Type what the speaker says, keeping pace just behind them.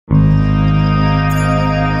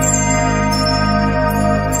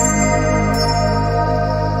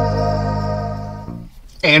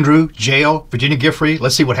Andrew, jail, Virginia Guiffre.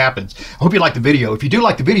 Let's see what happens. I hope you like the video. If you do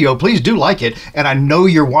like the video, please do like it. And I know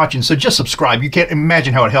you're watching, so just subscribe. You can't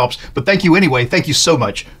imagine how it helps. But thank you anyway. Thank you so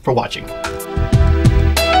much for watching.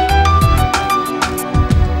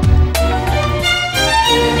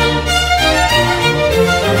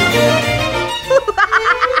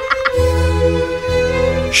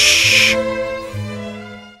 Shh.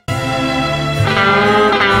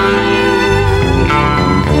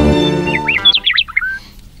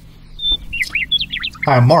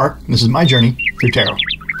 Hi, I'm Mark. This is my journey through tarot.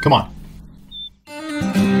 Come on.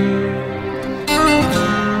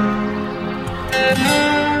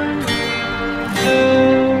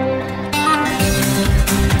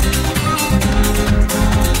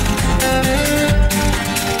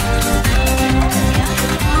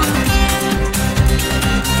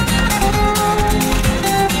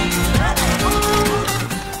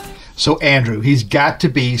 So Andrew, he's got to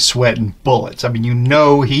be sweating bullets. I mean, you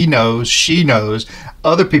know, he knows, she knows,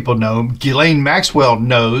 other people know, Ghislaine Maxwell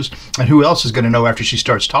knows, and who else is going to know after she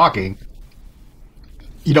starts talking?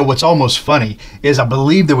 You know, what's almost funny is I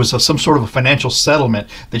believe there was some sort of a financial settlement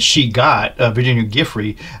that she got, Virginia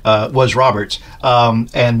Guiffre, was Roberts.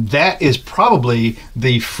 And that is probably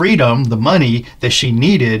the freedom, the money that she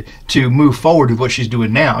needed to move forward with what she's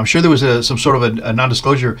doing now. I'm sure there was some sort of a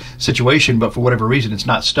non-disclosure situation, but for whatever reason, it's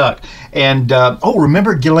not stuck. And, oh,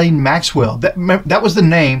 remember Ghislaine Maxwell? That was the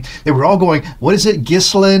name. They were all going, what is it?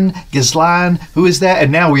 Ghislaine, who is that?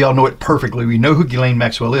 And now we all know it perfectly. We know who Ghislaine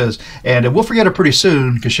Maxwell is. And we'll forget her pretty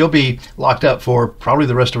soon, because she'll be locked up for probably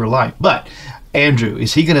the rest of her life. But Andrew,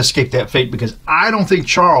 is he going to escape that fate? Because I don't think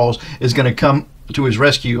Charles is going to come to his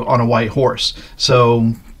rescue on a white horse.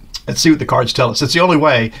 So let's see what the cards tell us. It's the only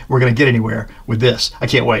way we're going to get anywhere with this. I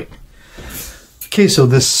can't wait. Okay, so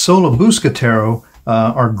this Solabusca Tarot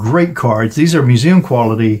are great cards. These are museum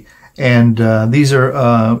quality, and these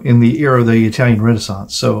are in the era of the Italian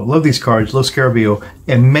Renaissance. So love these cards. Love Scarabeo.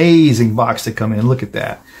 Amazing box to come in. Look at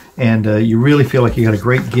that. And you really feel like you got a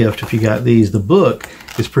great gift if you got these. The book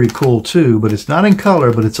is pretty cool too, but it's not in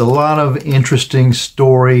color, but it's a lot of interesting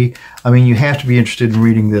story. I mean, you have to be interested in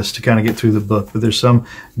reading this to kind of get through the book, but there's some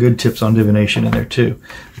good tips on divination in there too.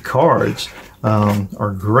 The cards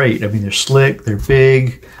are great. I mean, they're slick, they're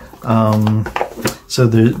big. So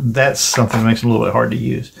that's something that makes them a little bit hard to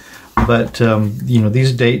use. But, you know,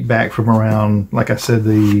 these date back from around, like I said,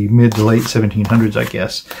 the mid to late 1700s, I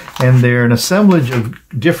guess. And they're an assemblage of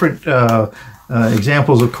different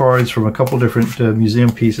examples of cards from a couple different museum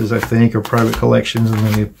pieces, I think, or private collections. And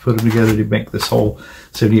then they put them together to make this whole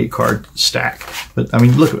 78 card stack. But, I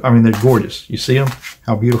mean, look, I mean, they're gorgeous. You see them?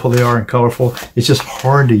 How beautiful they are and colorful. It's just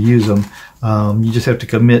hard to use them. You just have to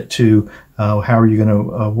commit to how are you going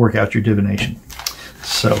to work out your divination.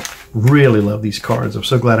 So, really love these cards. I'm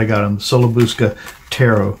so glad I got them. Solabusca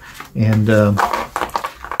Tarot. And,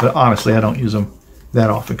 but honestly, I don't use them that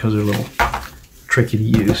often because they're a little tricky to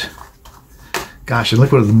use. Gosh, and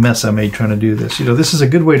look what a mess I made trying to do this. You know, this is a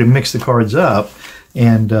good way to mix the cards up.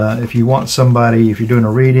 And if you want somebody, if you're doing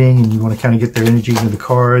a reading and you want to kind of get their energy into the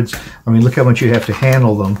cards, I mean, look how much you have to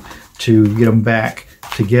handle them to get them back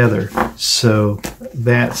together. So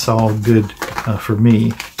that's all good for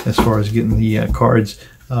me as far as getting the cards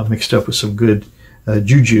mixed up with some good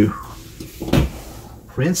juju.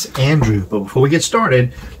 Prince Andrew. But before we get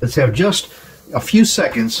started, let's have just a few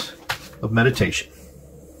seconds of meditation.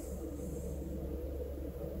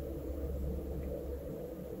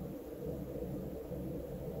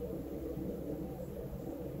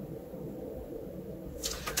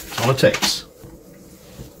 That's all it takes.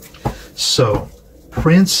 So,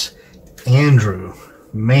 Prince Andrew,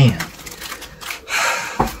 man.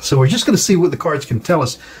 So we're just going to see what the cards can tell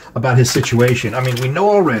us about his situation. I mean, we know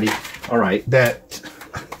already, all right, that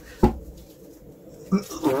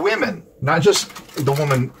women, not just the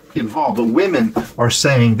woman involved, but women are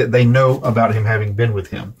saying that they know about him having been with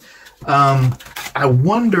him. I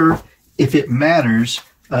wonder if it matters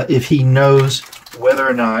if he knows whether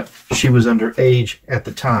or not she was underage at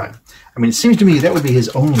the time. I mean, it seems to me that would be his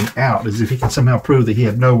only out, is if he can somehow prove that he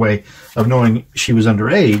had no way of knowing she was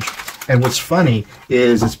underage. And what's funny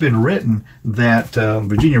is it's been written that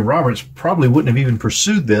Virginia Roberts probably wouldn't have even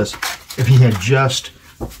pursued this if he had just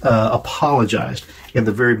apologized in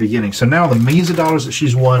the very beginning. So now the millions of dollars that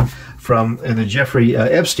she's won from the Jeffrey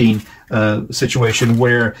Epstein situation,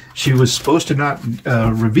 where she was supposed to not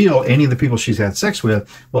reveal any of the people she's had sex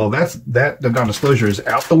with, well, that non-disclosure is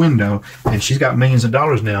out the window, and she's got millions of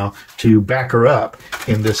dollars now to back her up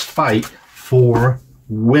in this fight for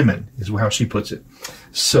women, is how she puts it.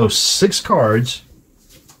 So 6 cards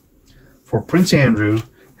for Prince Andrew.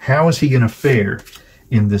 How is he going to fare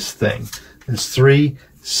in this thing? There's 3,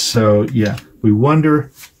 So, yeah, we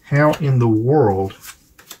wonder how in the world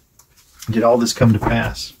did all this come to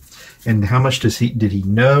pass? And how much did he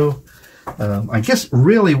know? I guess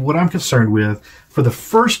really what I'm concerned with, for the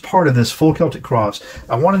first part of this full Celtic cross,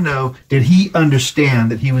 I want to know, did he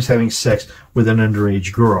understand that he was having sex with an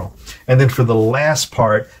underage girl? And then for the last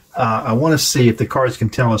part, I want to see if the cards can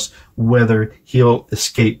tell us whether he'll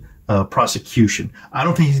escape prosecution. I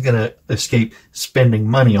don't think he's going to escape spending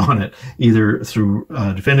money on it, either through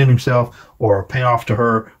defending himself or a payoff to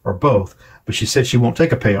her, or both. But she said she won't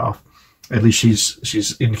take a payoff. At least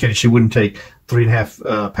she's indicated she wouldn't take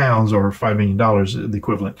 3.5 pounds or $5 million, the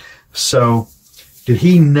equivalent. So, did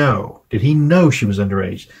he know? Did he know she was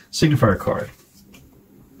underage? Signifier card.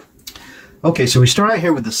 Okay, so we start out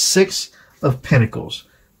here with the 6 of Pentacles.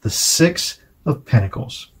 The 6 of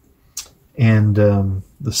Pentacles. And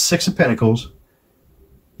the 6 of Pentacles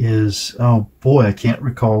is, oh boy, I can't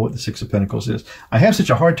recall what the 6 of Pentacles is. I have such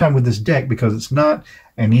a hard time with this deck because it's not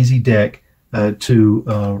an easy deck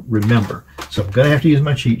to remember. So I'm going to have to use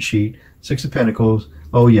my cheat sheet. 6 of Pentacles.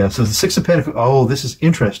 Oh yeah, so the 6 of Pentacles. Oh, this is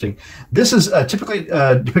interesting. This is typically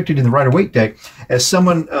depicted in the Rider-Waite deck as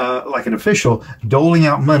someone like an official doling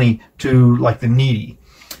out money to like the needy.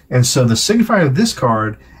 And so the signifier of this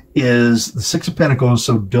card is the 6 of Pentacles,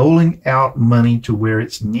 so doling out money to where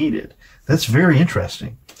it's needed. That's very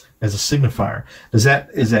interesting as a signifier. Is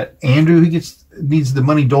that Andrew who needs the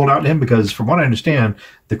money doled out to him? Because from what I understand,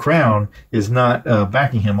 the Crown is not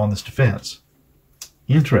backing him on this defense.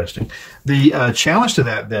 Interesting. The challenge to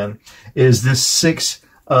that then is this 6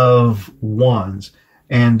 of Wands.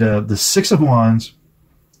 And the 6 of Wands,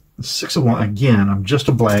 again, I'm just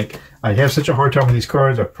a blank. I have such a hard time with these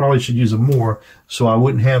cards. I probably should use them more so I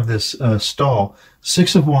wouldn't have this stall.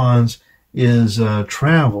 6 of Wands is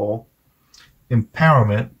travel,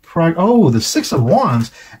 empowerment. Oh, the 6 of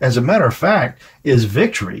Wands, as a matter of fact, is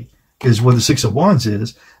victory, is what the 6 of Wands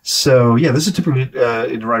is. So, yeah, this is typically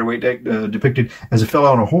in the Rider-Waite deck depicted as a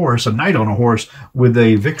fellow on a horse, a knight on a horse, with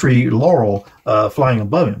a victory laurel flying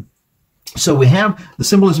above him. So we have the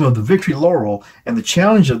symbolism of the victory laurel, and the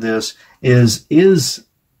challenge of this is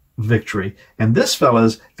victory. And this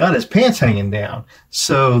fella's got his pants hanging down.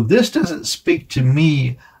 So this doesn't speak to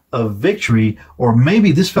me of victory, or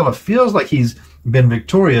maybe this fella feels like he's been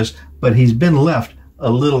victorious, but he's been left a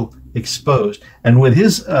little exposed. And with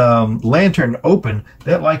his lantern open,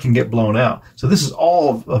 that light can get blown out. So this is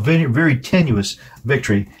all a very, very tenuous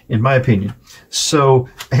victory, in my opinion. So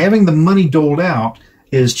having the money doled out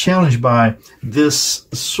is challenged by this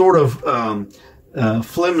sort of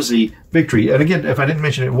flimsy victory. And again, if I didn't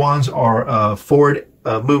mention it, wands are forward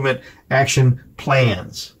movement, action,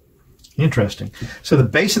 plans. Interesting. So the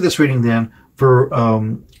base of this reading then for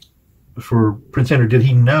Prince Andrew, did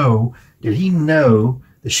he know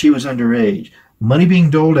that she was underage? Money being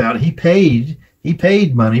doled out, he paid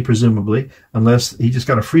money, presumably, unless he just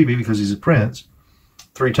got a freebie because he's a prince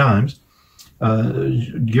 3 times.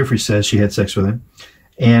 Guiffre says she had sex with him.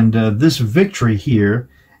 And this victory here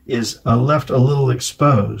is left a little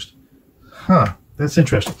exposed. Huh, that's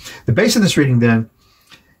interesting. The base of this reading then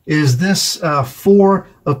is this 4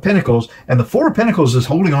 of Pentacles, and the 4 of Pentacles is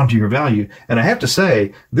holding on to your value. And I have to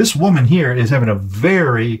say, this woman here is having a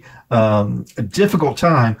very difficult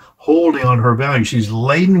time holding on to her value. She's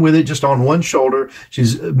laden with it just on one shoulder.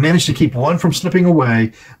 She's managed to keep one from slipping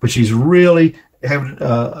away, but she's really having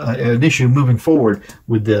an issue moving forward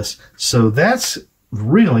with this. So that's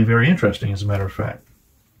really very interesting, as a matter of fact.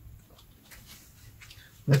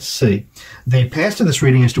 Let's see. The past of this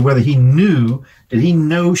reading as to whether he knew, did he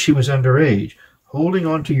know she was underage? Holding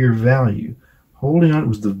on to your value. Holding on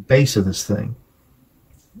was the base of this thing.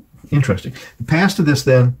 Interesting. The past of this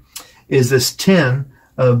then is this 10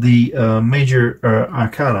 of the major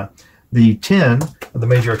arcana. The 10 of the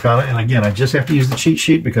major arcana, and again, I just have to use the cheat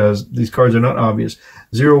sheet because these cards are not obvious.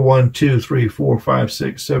 0, 1, 2, 3, 4, 5,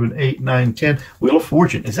 6, 7, 8, 9, 10. Wheel of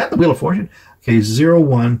Fortune. Is that the Wheel of Fortune? Okay, 0,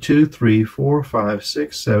 1, 2, 3, 4, 5,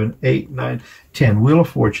 6, 7, 8, 9, 10. Wheel of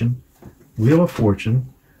Fortune. Wheel of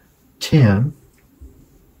Fortune. 10.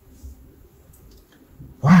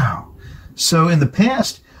 Wow. So in the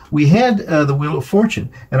past, we had the Wheel of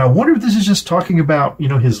Fortune. And I wonder if this is just talking about, you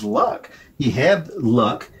know, his luck. He had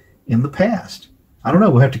luck in the past. I don't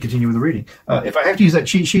know. We'll have to continue with the reading. If I have to use that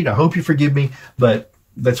cheat sheet, I hope you forgive me, but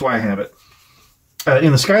that's why I have it.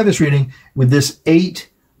 In the sky of this reading, with this 8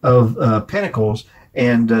 of Pentacles,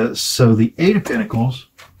 and so the 8 of Pentacles,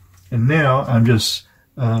 and now I'm just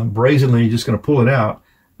brazenly just going to pull it out.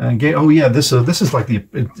 Oh yeah, this is like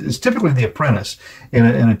it's typically the apprentice in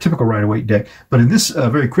a typical Rider-Waite deck, but in this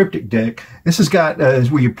very cryptic deck, this has got is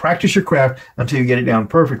where you practice your craft until you get it down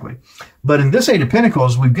perfectly. But in this Eight of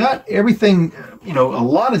Pentacles, we've got everything. A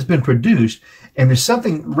lot has been produced, and there's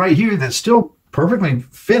something right here that's still perfectly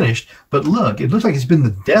finished. But look, it looks like it's been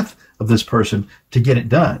the death of this person to get it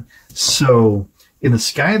done. So in the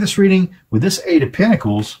sky of this reading with this Eight of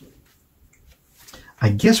Pentacles, I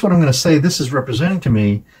guess what I'm going to say this is representing to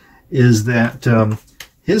me is that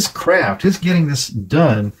his craft, his getting this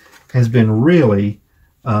done, has been really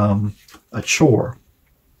a chore.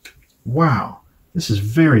 Wow, this is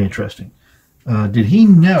very interesting. Did he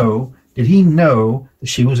know that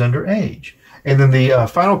she was underage? And then the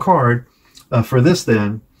final card for this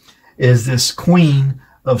then is this Queen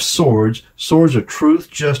of Swords. Swords are truth,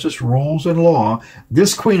 justice, rules, and law.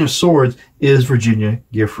 This Queen of Swords is Virginia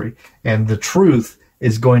Guiffre, and the truth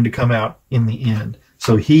is going to come out in the end.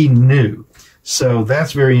 So he knew. So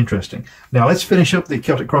that's very interesting. Now let's finish up the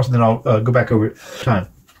Celtic Cross, and then I'll go back over time.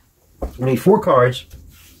 We need 4 cards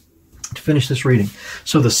to finish this reading.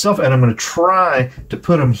 So the self, and I'm going to try to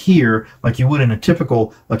put them here like you would in a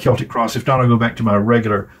typical Celtic Cross. If not, I'll go back to my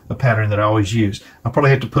regular pattern that I always use. I'll probably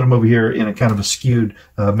have to put them over here in a kind of a skewed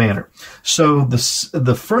manner. So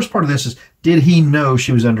the first part of this is, did he know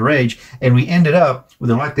she was underage? And we ended up with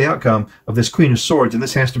the likely outcome of this Queen of Swords, and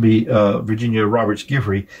this has to be Virginia Roberts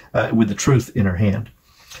Guiffre with the truth in her hand.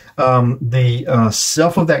 The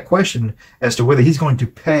self of that question as to whether he's going to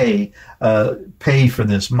pay for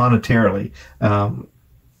this monetarily,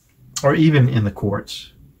 or even in the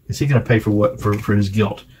courts. Is he going to pay for what for his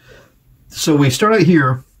guilt? So we start out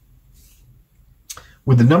here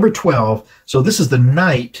with the number 12. So this is the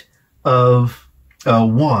Knight of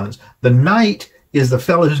Wands. The Knight is the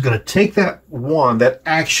fellow who's going to take that wand, that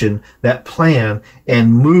action, that plan,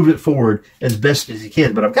 and move it forward as best as he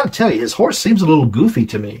can. But I've got to tell you, his horse seems a little goofy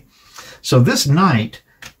to me. So this Knight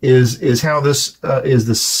is how this is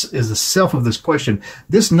the self of this question.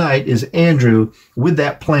 This Knight is Andrew with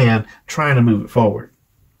that plan, trying to move it forward.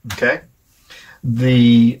 Okay,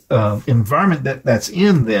 the environment that's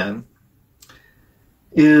in then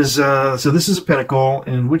is so this is a pentacle,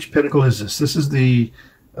 and which pentacle is this? This is the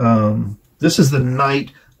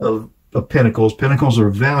Knight of Pentacles. Pentacles are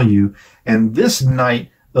value, and this Knight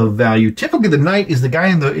of value. Typically, the Knight is the guy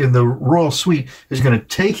in the royal suite who's going to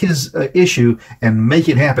take his issue and make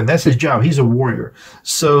it happen. That's his job. He's a warrior.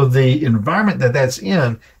 So the environment that's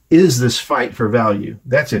in is this fight for value.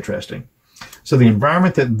 That's interesting. So the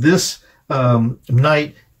environment that this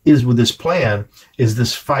Knight is with this plan is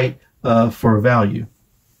this fight for value.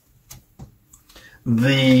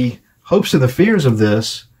 The hopes and the fears of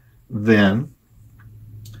this then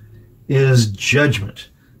is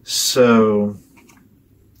judgment. So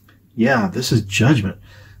yeah, this is judgment.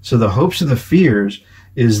 So the hopes and the fears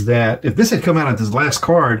is that if this had come out at this last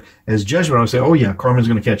card as judgment, I would say, oh yeah, karma's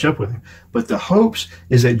going to catch up with him. But the hopes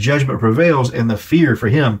is that judgment prevails, and the fear for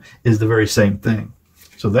him is the very same thing.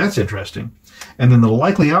 So that's interesting. And then the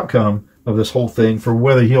likely outcome of this whole thing for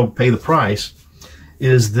whether he'll pay the price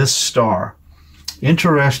is this Star.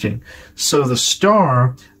 Interesting. So the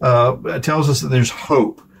Star tells us that there's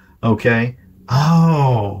hope. Okay.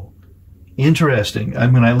 Oh, interesting.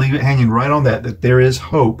 I'm going to leave it hanging right on that there is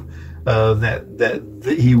hope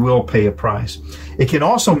that he will pay a price. It can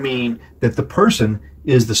also mean that the person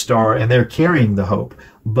is the Star and they're carrying the hope.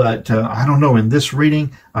 But I don't know. In this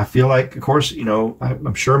reading, I feel like, of course,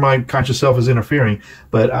 I'm sure my conscious self is interfering,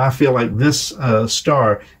 but I feel like this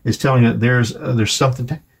Star is telling you that there's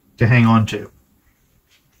something to hang on to.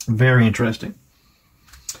 Very interesting.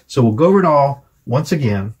 So we'll go over it all once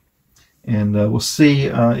again, and we'll see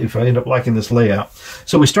if I end up liking this layout.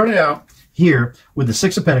 So we started out here with the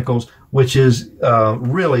Six of Pentacles, which is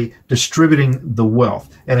really distributing the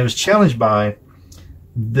wealth. And it was challenged by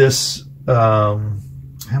this, how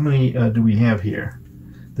many do we have here?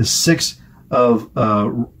 The Six of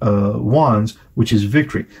Wands, which is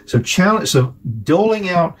victory. So doling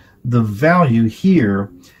out the value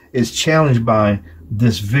here is challenged by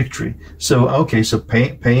this victory. So, okay, so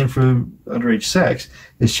paying for underage sex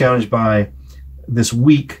is challenged by this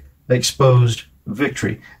weak, exposed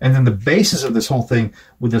victory. And then the basis of this whole thing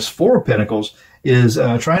with this Four of Pentacles is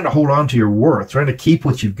trying to hold on to your worth, trying to keep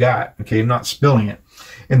what you've got, okay, not spilling it.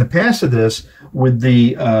 In the past of this, with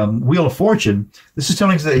the Wheel of Fortune, this is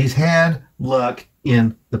telling us that he's had luck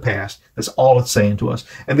in the past. That's all it's saying to us.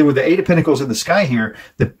 And then with the Eight of Pentacles in the sky here,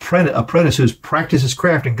 the apprentice who's practiced his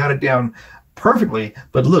craft and got it down perfectly,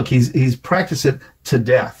 but look, he's practiced it to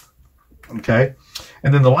death. Okay,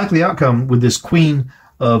 and then the likely outcome with this Queen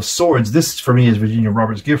of Swords. This, for me, is Virginia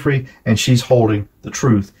Roberts Guiffre, and she's holding the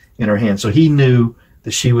truth in her hand. So he knew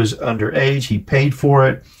that she was underage. He paid for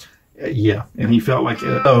it. Yeah, and he felt like,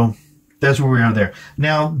 oh, that's where we are there.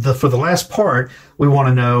 Now, for the last part, we want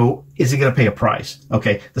to know, is he going to pay a price?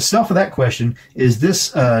 Okay, the stuff of that question is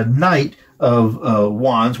this knight of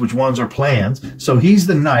wands, which wands are plans. So he's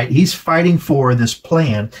the knight. He's fighting for this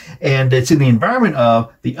plan, and it's in the environment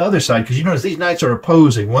of the other side, because you notice these knights are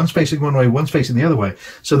opposing. One's facing one way, one's facing the other way.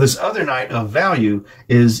 So this other knight of value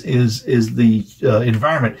is the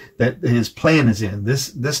environment that his plan is in.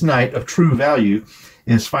 This knight of true value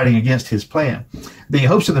is fighting against his plan. The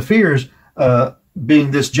hopes and the fears,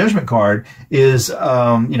 being this judgment card, is,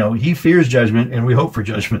 he fears judgment and we hope for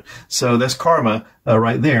judgment. So that's karma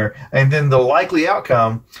right there. And then the likely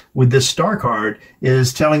outcome with this star card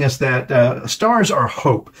is telling us that stars are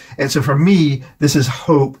hope. And so for me, this is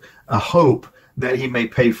hope, a hope that he may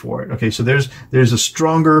pay for it. Okay, so there's a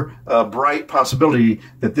stronger, bright possibility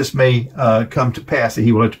that this may come to pass, that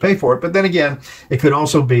he will have to pay for it. But then again, it could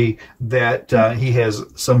also be that he has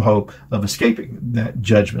some hope of escaping that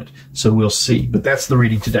judgment. So we'll see. But that's the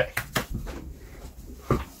reading today.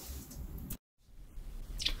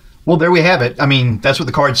 Well, there we have it. I mean, that's what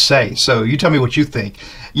the cards say. So you tell me what you think.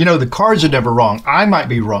 You know, the cards are never wrong. I might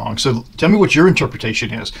be wrong. So tell me what your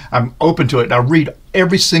interpretation is. I'm open to it. And I read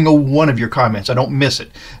every single one of your comments. I don't miss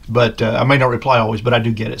it. But I may not reply always, but I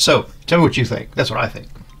do get it. So tell me what you think. That's what I think.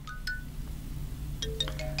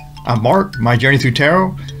 I'm Mark, My Journey Through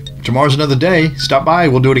Tarot. Tomorrow's another day. Stop by.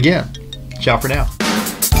 We'll do it again. Ciao for now. 1,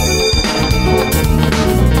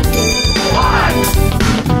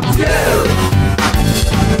 2,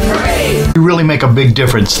 3. You really make a big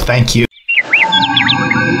difference. Thank you.